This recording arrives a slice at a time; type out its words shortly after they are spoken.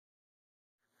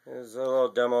Here's a little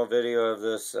demo video of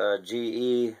this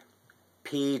GE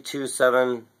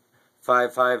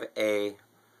P-2755A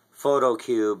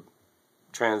photocube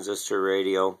transistor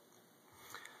radio.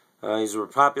 These were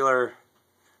popular,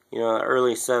 in the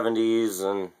early 70s,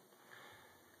 and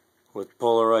with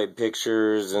Polaroid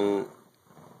pictures and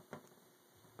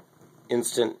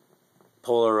instant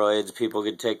Polaroids, people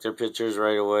could take their pictures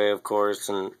right away, of course,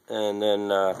 and then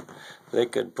they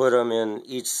could put them in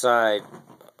each side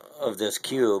of this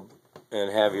cube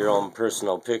and have your own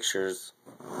personal pictures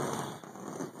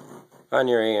on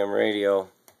your AM radio,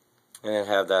 and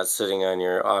have that sitting on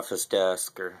your office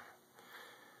desk or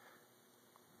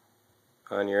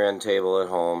on your end table at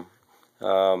home.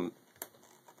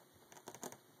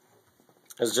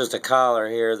 There's just a collar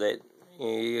here that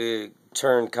you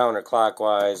turn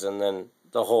counterclockwise, and then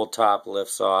the whole top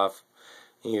lifts off,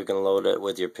 and you can load it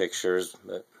with your pictures.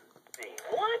 But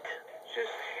what? Just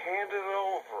hand it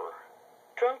over.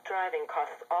 Drunk driving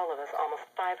costs all of us almost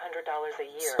 $500 a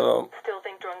year. So still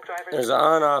think drunk drivers... There's an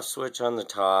on-off switch on the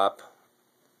top,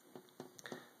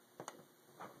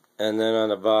 and then on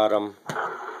the bottom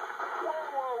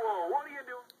Whoa, what are you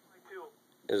doing?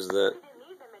 is the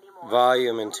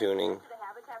volume and tuning,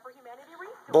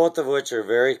 both of which are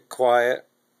very quiet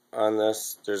on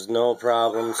this. There's no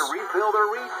problems. To refill or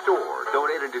restore,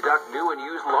 donate and deduct new and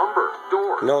used lumber,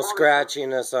 doors. No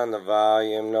scratchiness on the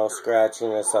volume, no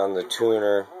scratchiness on the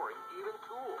tuner. Even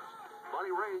tools.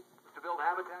 Money raised to build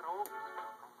habitat homes.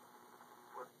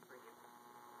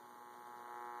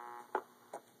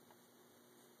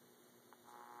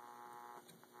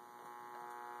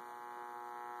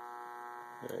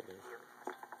 There it is.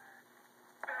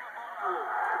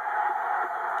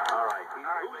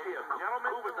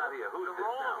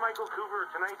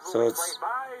 So it's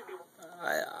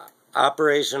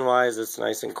operation-wise, it's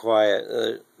nice and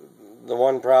quiet. The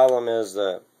one problem is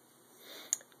the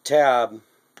tab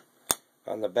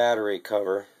on the battery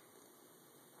cover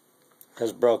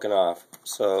has broken off.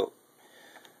 So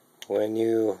when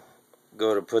you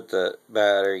go to put the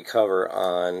battery cover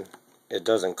on, it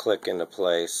doesn't click into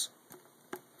place.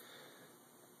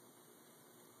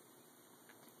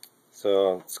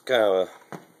 So it's kind of a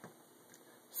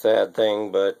sad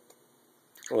thing, but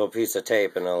a little piece of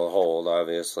tape and it'll hold,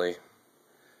 obviously.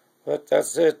 But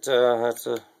that's it. That's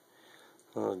a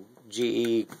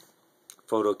GE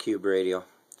photocube radio.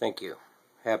 Thank you.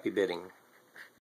 Happy bidding.